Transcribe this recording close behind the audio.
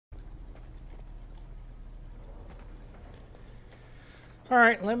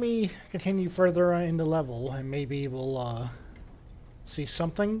Alright, let me continue further in the level and maybe we'll see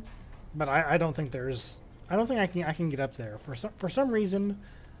something. But I don't think there's... I don't think I can get up there. For some reason,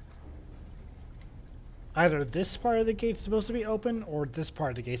 either this part of the gate's supposed to be open or this part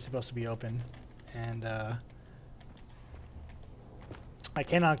of the gate's supposed to be open. And I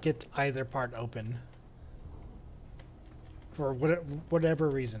cannot get either part open. For whatever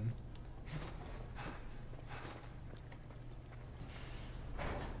reason.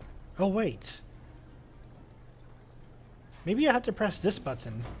 Oh, wait. Maybe I have to press this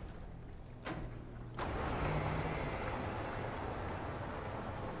button.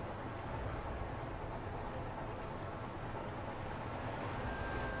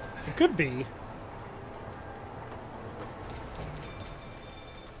 It could be.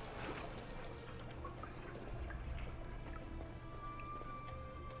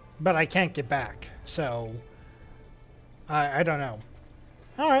 But I can't get back, so I don't know.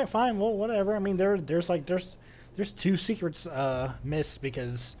 All right, fine. Well, whatever. I mean, there's two secrets missed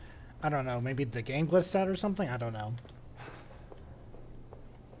because I don't know. Maybe the game glitched out or something. I don't know.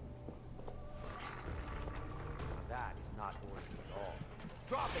 That is not working at all.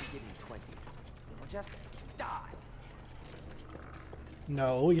 Drop and give me 20, or just die.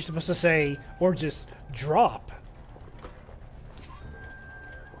 No, you're supposed to say or just drop.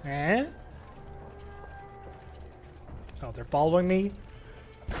 Eh? Oh, they're following me?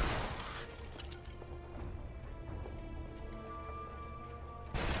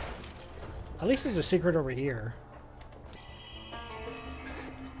 At least there's a secret over here.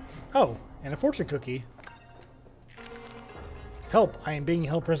 Oh, and a fortune cookie. Help, I am being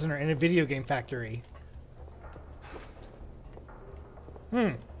held prisoner in a video game factory.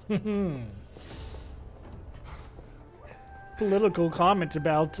 Political comment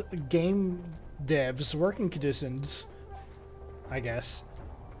about game devs' working conditions, I guess.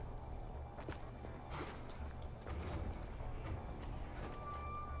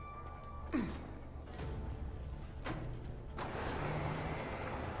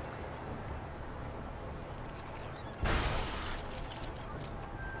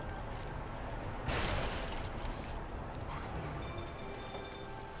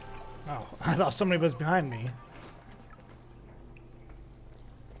 Oh, I thought somebody was behind me.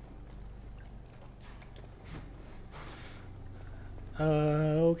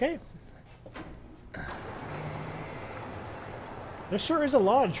 Okay. There sure is a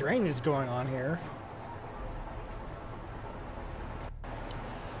lot of drainage going on here.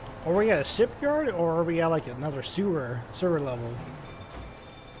 Are we at a shipyard or are we at like another sewer level?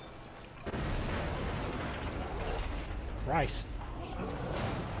 Christ.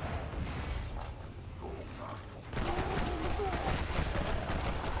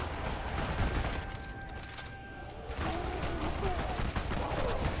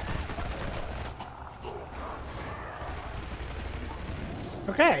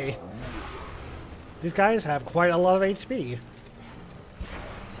 Okay. These guys have quite a lot of HP.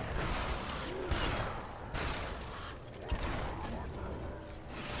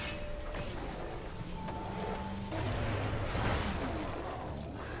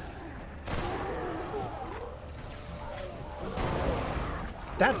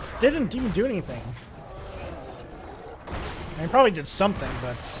 That didn't even do anything. I probably did something,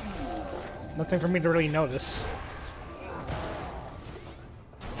 but nothing for me to really notice.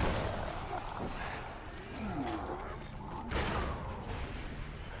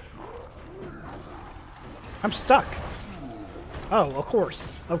 I'm stuck. Oh, of course.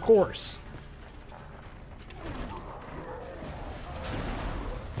 Of course.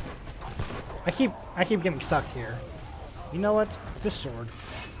 I keep getting stuck here. You know what? This sword.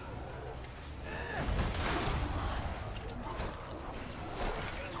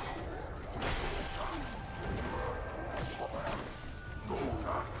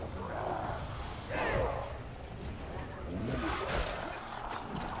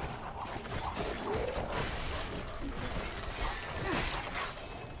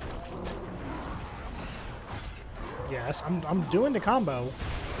 Yes, I'm doing the combo.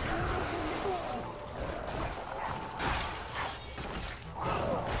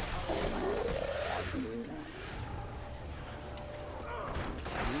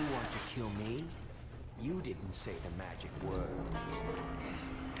 Say the magic word.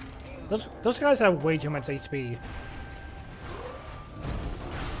 Those guys have way too much HP.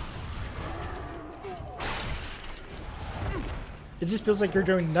 It just feels like you're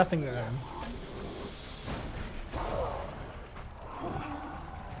doing nothing to them.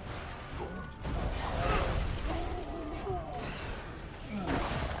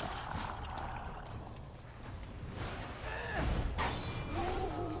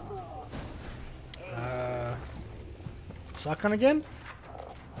 Shotgun again?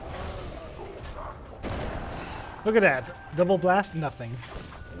 Look at that. Double blast, nothing.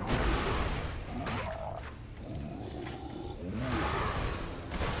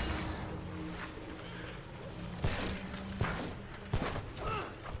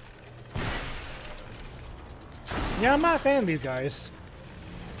 Yeah, I'm not a fan of these guys.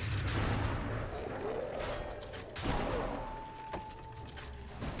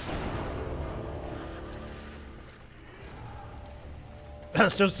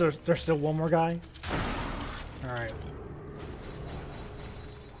 There's still one more guy? Alright.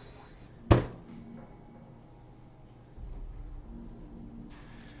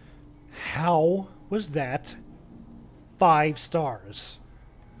 How was that 5 stars?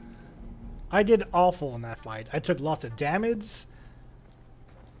 I did awful in that fight. I took lots of damage.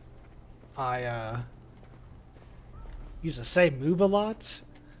 I used the same move a lot.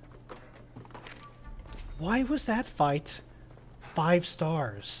 Why was that fight 5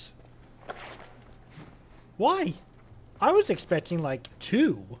 stars? Why? I was expecting like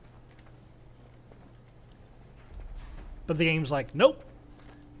 2. But the game's like, nope.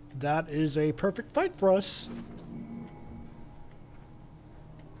 That is a perfect fight for us.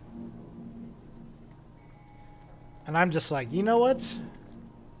 And I'm just like, you know what?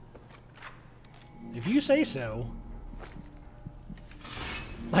 If you say so.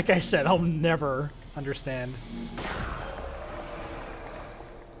 Like I said, I'll never understand.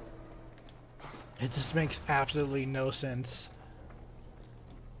 It just makes absolutely no sense.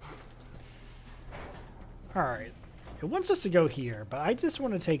 Alright. It wants us to go here, but I just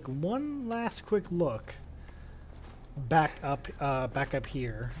want to take one last quick look back up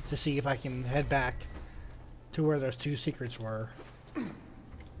here to see if I can head back to where those 2 secrets were.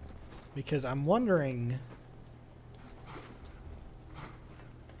 Because I'm wondering...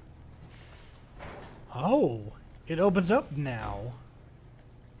 Oh, it opens up now.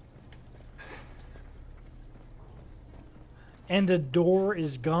 And the door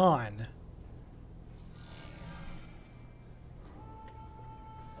is gone.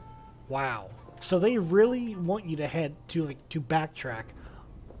 Wow. So they really want you to head to to backtrack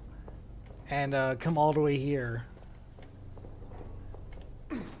and come all the way here.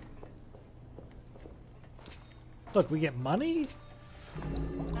 Look, we get money?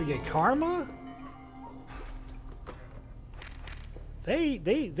 We get karma?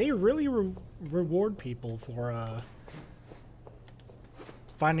 They really reward people for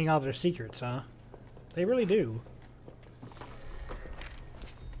finding all their secrets, huh? They really do.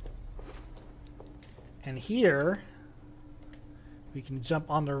 And here we can jump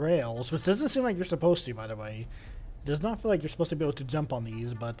on the rails, which doesn't seem like you're supposed to, by the way. It does not feel like you're supposed to be able to jump on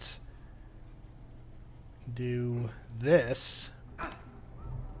these, but do this.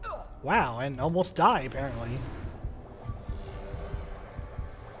 Wow, and almost die, apparently.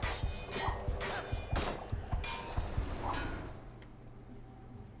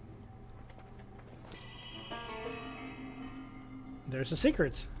 There's the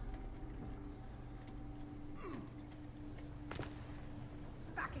secret.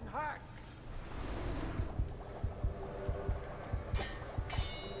 Fucking hurt.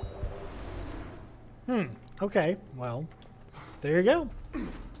 Okay, well, there you go.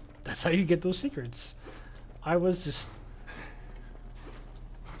 That's how you get those secrets. I was just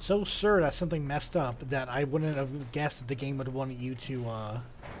so sure that something messed up that I wouldn't have guessed that the game would want you to,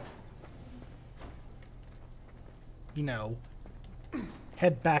 you know,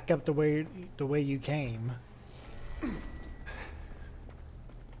 head back up the way you came.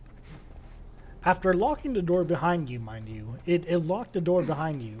 After locking the door behind you, mind you. It locked the door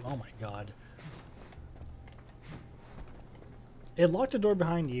behind you. Oh my god. It locked the door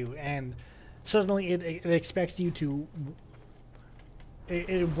behind you, and suddenly it expects you to...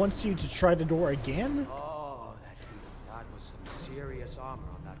 It wants you to try the door again? Oh, that was some serious armor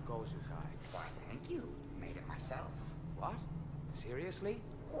on that Gozu guy. Why, thank you. Made it myself. What? Seriously?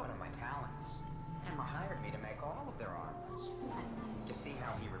 One of my talents. Emma hired me to make all of their armors. To see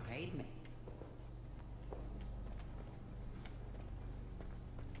how he repaid me.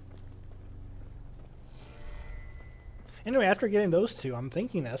 Anyway, after getting those 2, I'm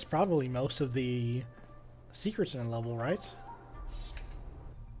thinking that's probably most of the secrets in the level, right?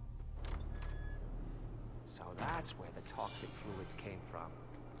 So that's where the toxic fluids came from.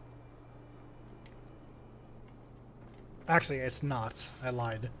 Actually, it's not. I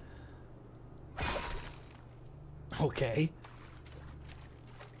lied. Okay.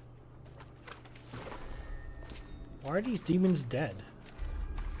 Why are these demons dead?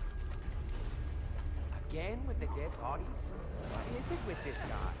 Again with the dead bodies? What is it with this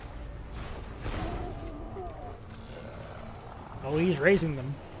guy? Oh, he's raising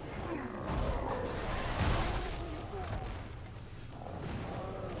them.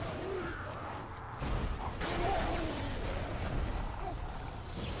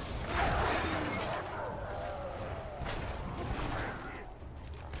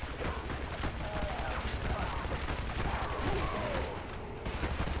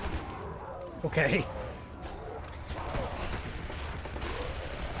 Okay.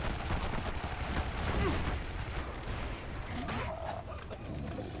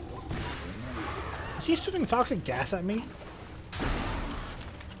 Is he shooting toxic gas at me?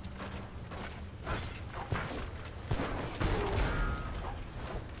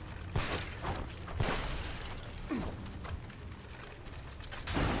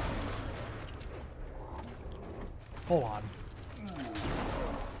 Hold on.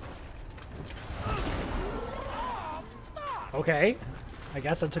 Okay. I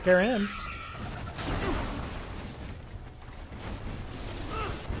guess I took care of him.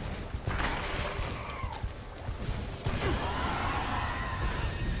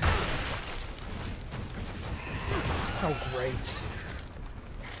 Oh, great.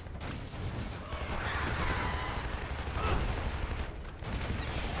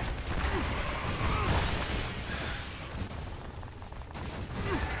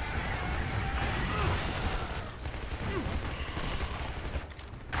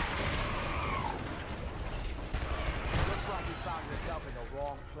 Looks like you found yourself in the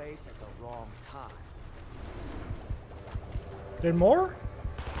wrong place at the wrong time. There more?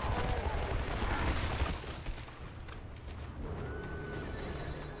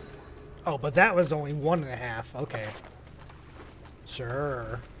 Oh, but that was only 1.5. Okay.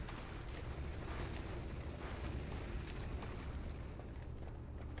 Sure.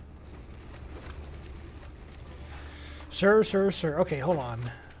 Sure. Okay, hold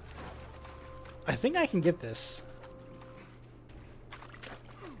on. I think I can get this.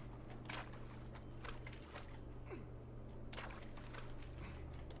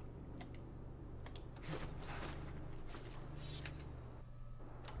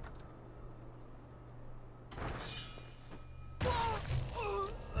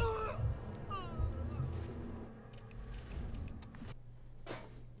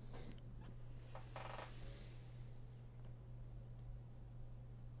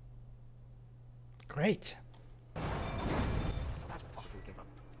 Great.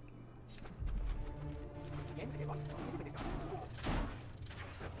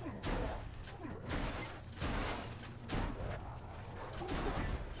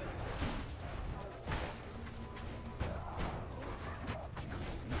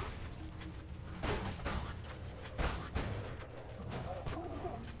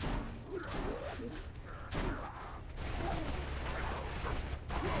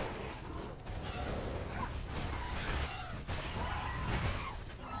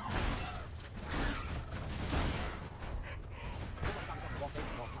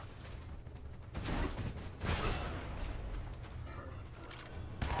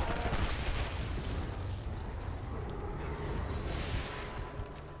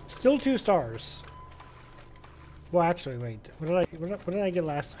 Still 2 stars. Well, actually, wait. What did I get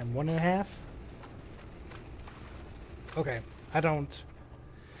last time? 1.5? Okay. I don't...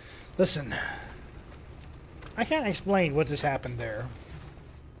 Listen. I can't explain what just happened there.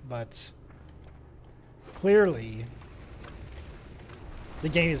 But... Clearly... The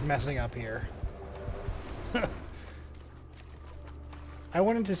game is messing up here. I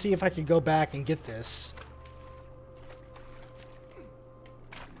wanted to see if I could go back and get this.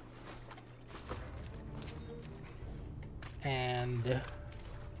 And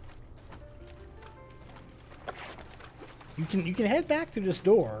you can head back through this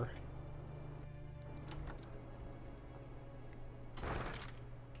door.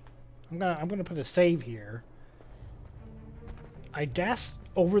 I'm gonna put a save here. I dashed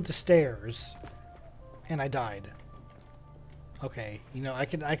over the stairs and I died. Okay, you know, I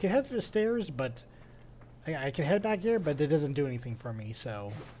could head through the stairs, but I can head back here, but it doesn't do anything for me,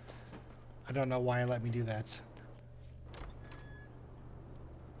 so I don't know why it let me do that.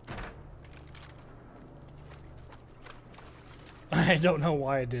 I don't know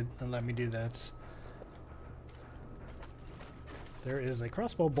why it did and let me do that. There is a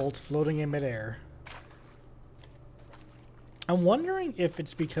crossbow bolt floating in midair. I'm wondering if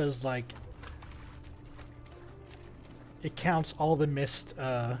it's because, like, it counts all the missed,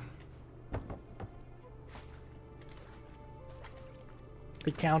 it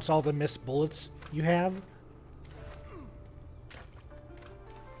counts all the missed bullets you have.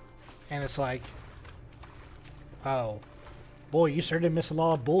 And it's like, oh, boy, you started to miss a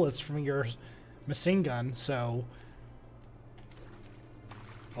lot of bullets from your machine gun, so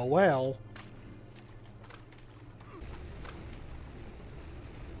Oh well.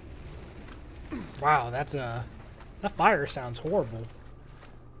 Wow, that's that fire sounds horrible.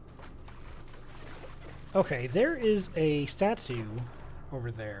 Okay, there is a statue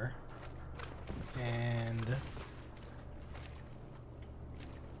over there. And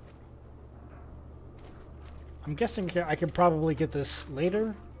I'm guessing I could probably get this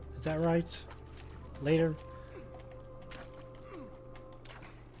later. Is that right? Later?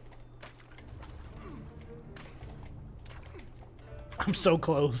 I'm so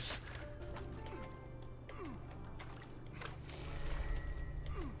close.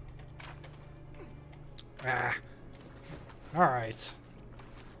 Ah. Alright.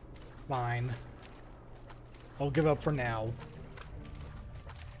 Fine. I'll give up for now.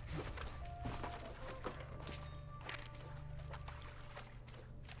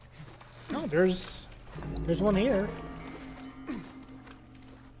 Oh, there's one here.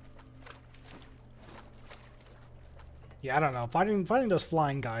 Yeah, I don't know. Fighting those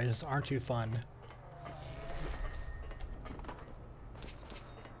flying guys aren't too fun.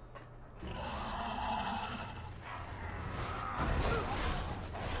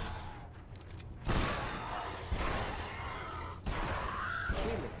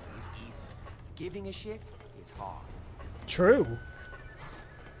 Giving a shit is hard. True.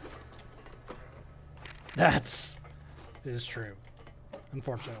 It is true.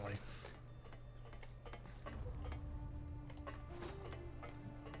 Unfortunately.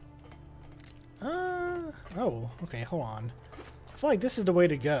 Oh, okay, hold on. I feel like this is the way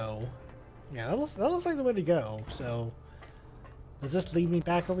to go. Yeah, that looks like the way to go. So, does this lead me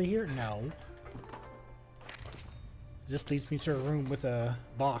back over here? No. This leads me to a room with a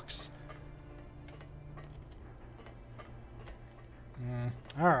box.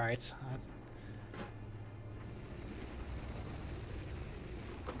 Alright.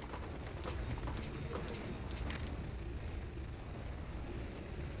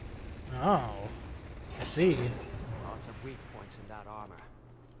 Oh, I see. Lots of weak points in that armor.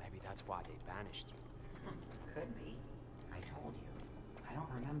 Maybe that's why they banished you. Could be. I told you. I don't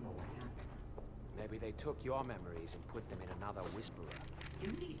remember what happened. Maybe they took your memories and put them in another Whisperer.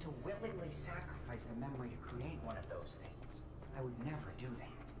 You need to willingly sacrifice a memory to create one of those things. I would never do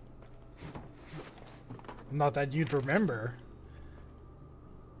that. Not that you'd remember.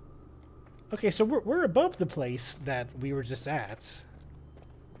 Okay, so we're above the place that we were just at.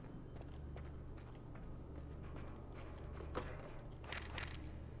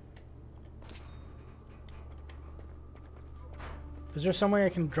 Is there some way I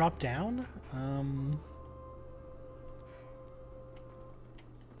can drop down?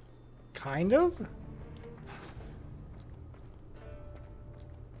 Kind of?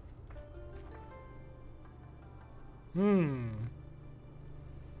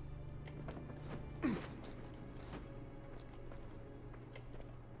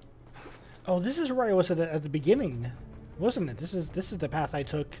 Oh, this is where I was at the beginning, wasn't it? This is the path I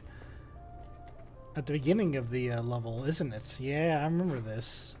took at the beginning of the level, isn't it? Yeah, I remember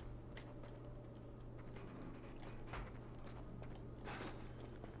this.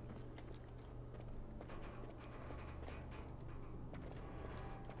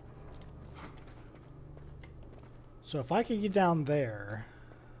 So if I could get down there,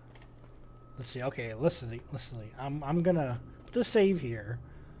 let's see. Okay, listen. I'm gonna just save here.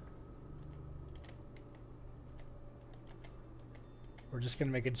 We're just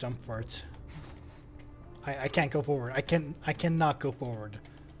gonna make a jump for it. I can't go forward. I cannot go forward.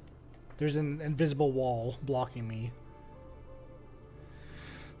 There's an invisible wall blocking me.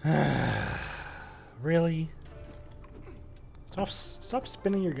 Really? Stop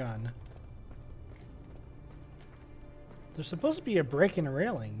spinning your gun. There's supposed to be a break in a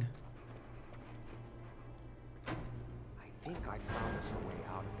railing. I think I found us a way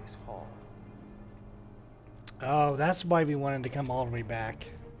out of this hall. Oh, that's why we wanted to come all the way back.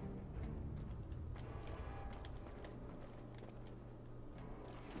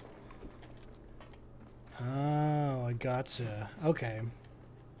 Oh, I gotcha. Okay.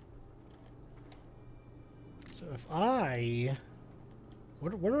 So if I...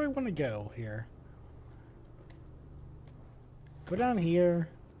 Where do I want to go here? Go down here.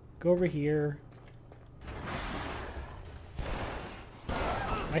 Go over here.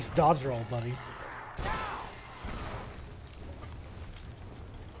 Nice dodge roll, buddy.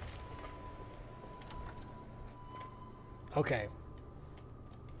 Okay.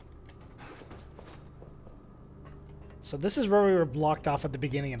 So this is where we were blocked off at the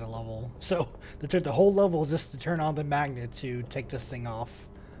beginning of the level. So they took the whole level just to turn on the magnet to take this thing off.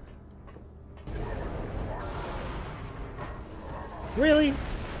 Really?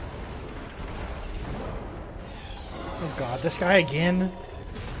 Oh god, this guy again?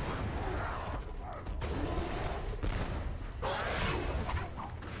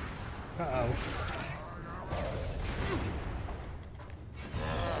 Uh-oh.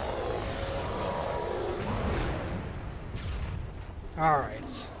 Alright.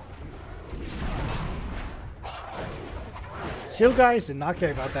 Shield guys did not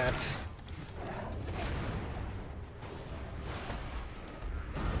care about that.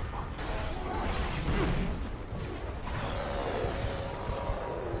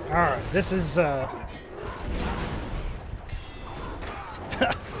 Alright, this is that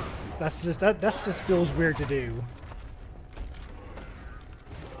just feels weird to do.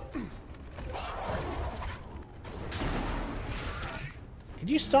 Could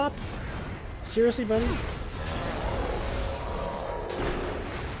you stop? Seriously, buddy?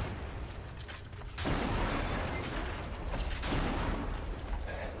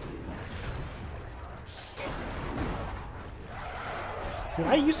 Dude,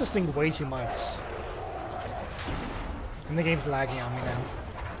 I use this thing way too much. And the game's lagging on me now.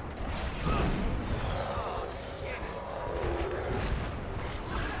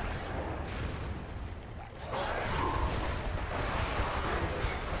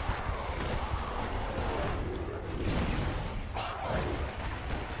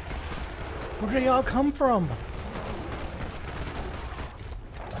 Where do y'all come from?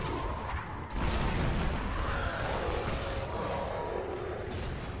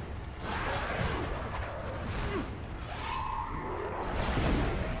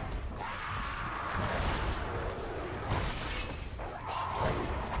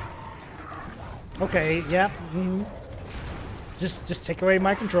 Okay, yeah. Mm-hmm. Just take away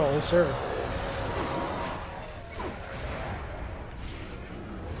my control, sure.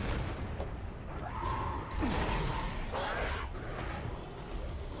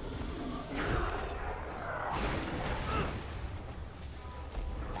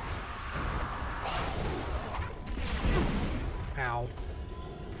 Ow.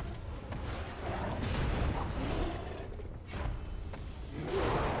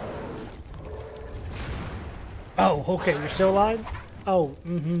 Oh, okay, you're still alive? Oh,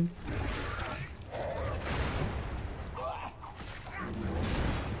 mm-hmm.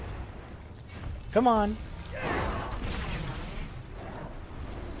 Come on.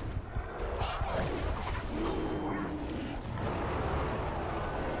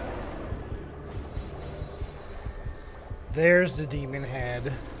 There's the demon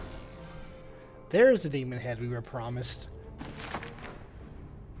head. There's the demon head we were promised.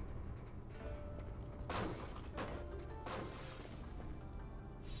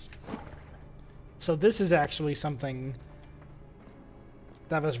 So this is actually something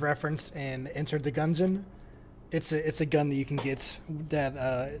that was referenced in Enter the Gungeon. It's a gun that you can get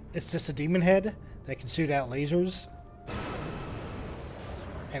that it's just a demon head that can shoot out lasers,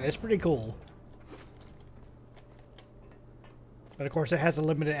 and it's pretty cool. But of course, it has a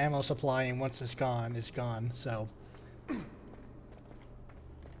limited ammo supply, and once it's gone, it's gone. So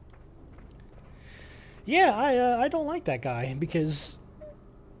yeah, I don't like that guy because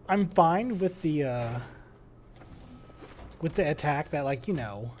I'm fine with the attack that, like, you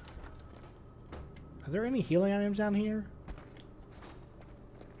know. Are there any healing items down here?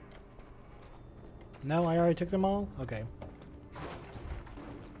 No, I already took them all? Okay.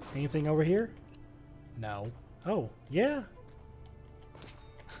 Anything over here? No. Oh, yeah.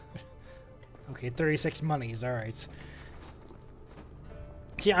 Okay, 36 monies, alright.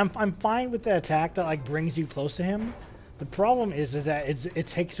 See, I'm fine with the attack that, like, brings you close to him. The problem is that it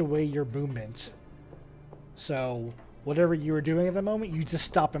takes away your movement. So whatever you were doing at the moment, you just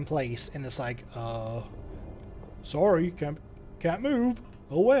stop in place, and it's like, sorry, can't move.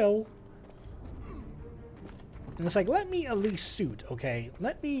 Oh well. And it's like, let me at least shoot, okay?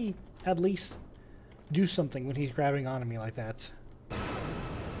 Let me at least do something when he's grabbing onto me like that.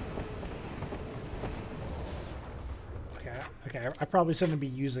 Okay, I probably shouldn't be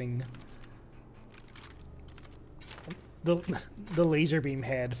using the laser beam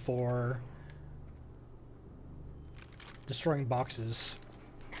head for destroying boxes.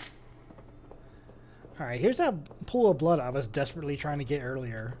 Alright, here's that pool of blood I was desperately trying to get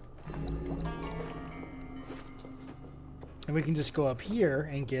earlier. And we can just go up here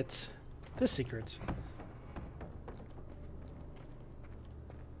and get this secret.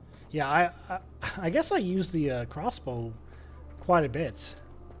 Yeah, I guess I use the crossbow quite a bit.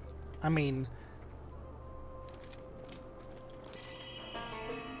 I mean,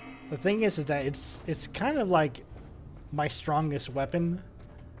 the thing is that it's kind of like my strongest weapon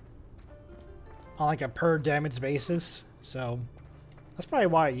on like a per damage basis, so that's probably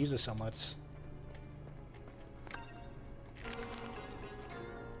why I use it so much.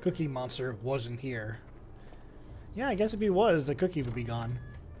 Cookie Monster wasn't here. Yeah, I guess if he was, the cookie would be gone.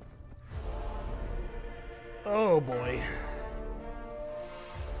 Oh boy.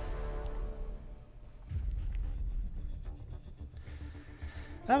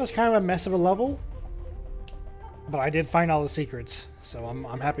 That was kind of a mess of a level, but I did find all the secrets, so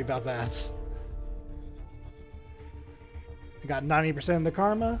I'm happy about that. I got 90% of the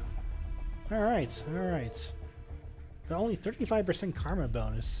karma. Alright, alright. But only 35% karma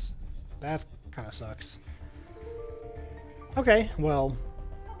bonus. That kind of sucks. Okay, well,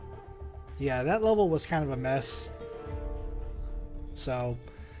 yeah, that level was kind of a mess. So,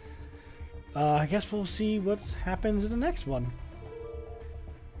 I guess we'll see what happens in the next one.